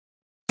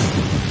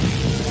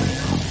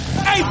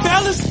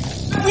fellas.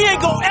 We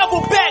ain't gonna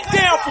ever back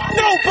down from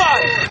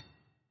nobody.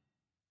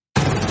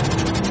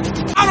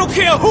 I don't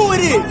care who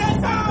it is.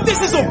 This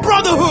is a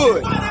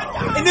brotherhood.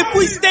 And if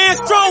we stand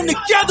strong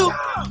together,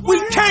 we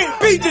can't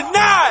be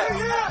denied.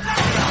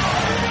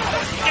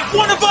 If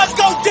one of us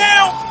go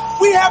down,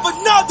 we have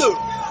another,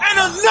 and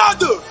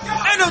another,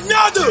 and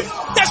another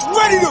that's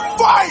ready to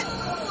fight.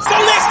 So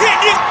let's hit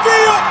this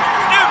field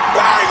and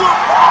bang them,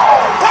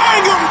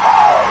 bang them,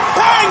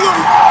 bang them.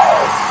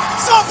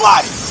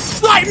 Somebody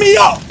light me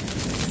up.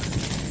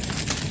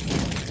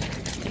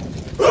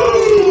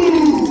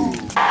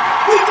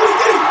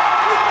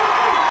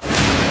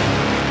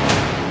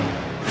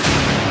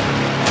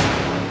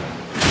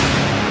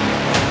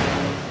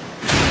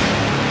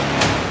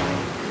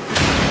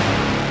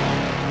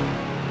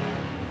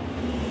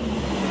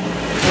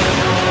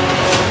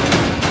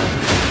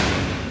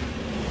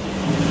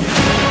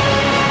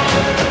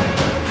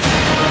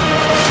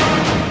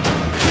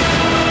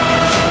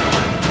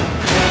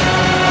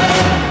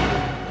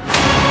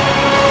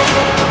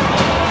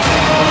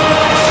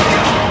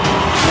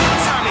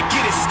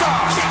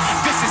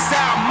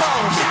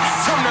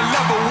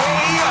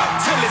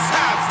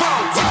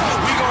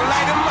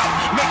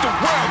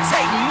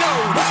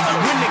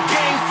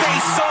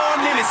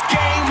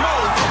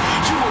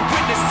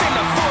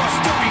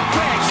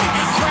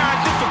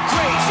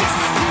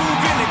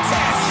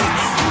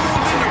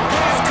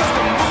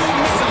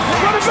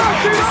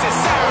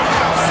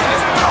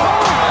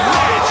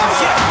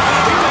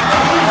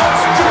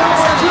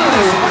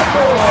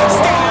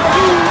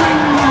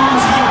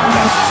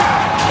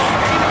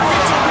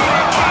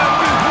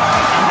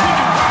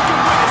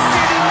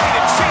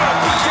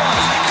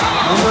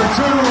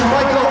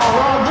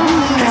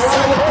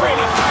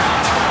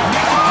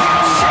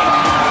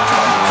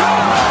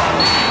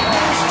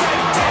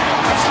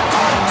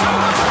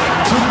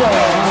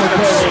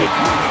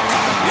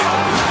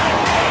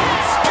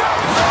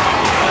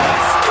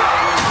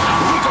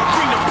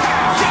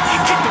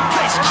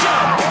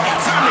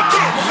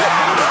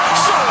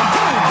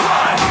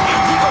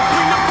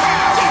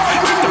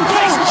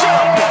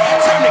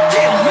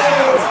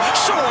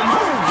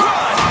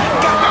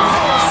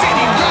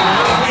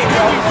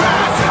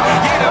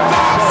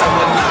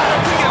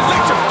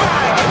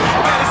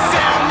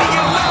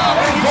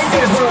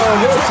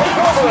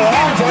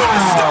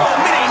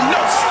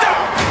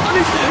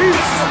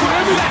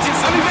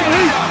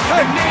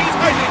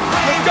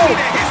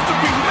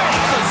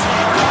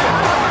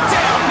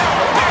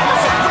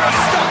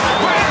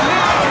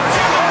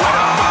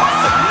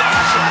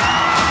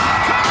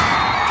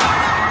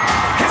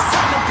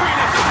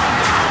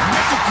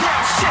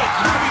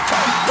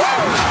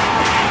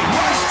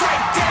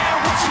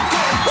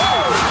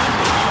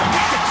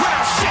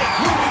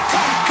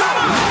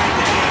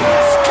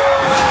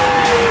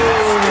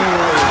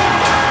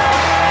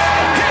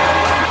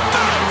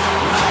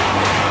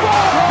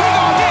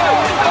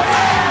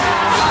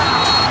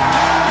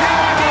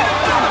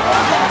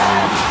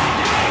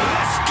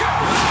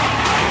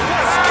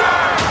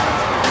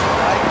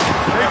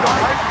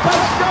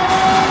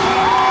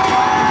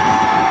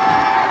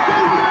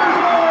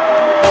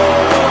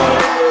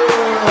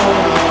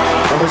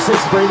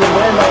 Brayden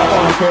Randolph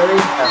on the carry.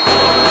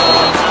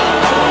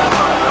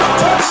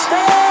 Touchdown!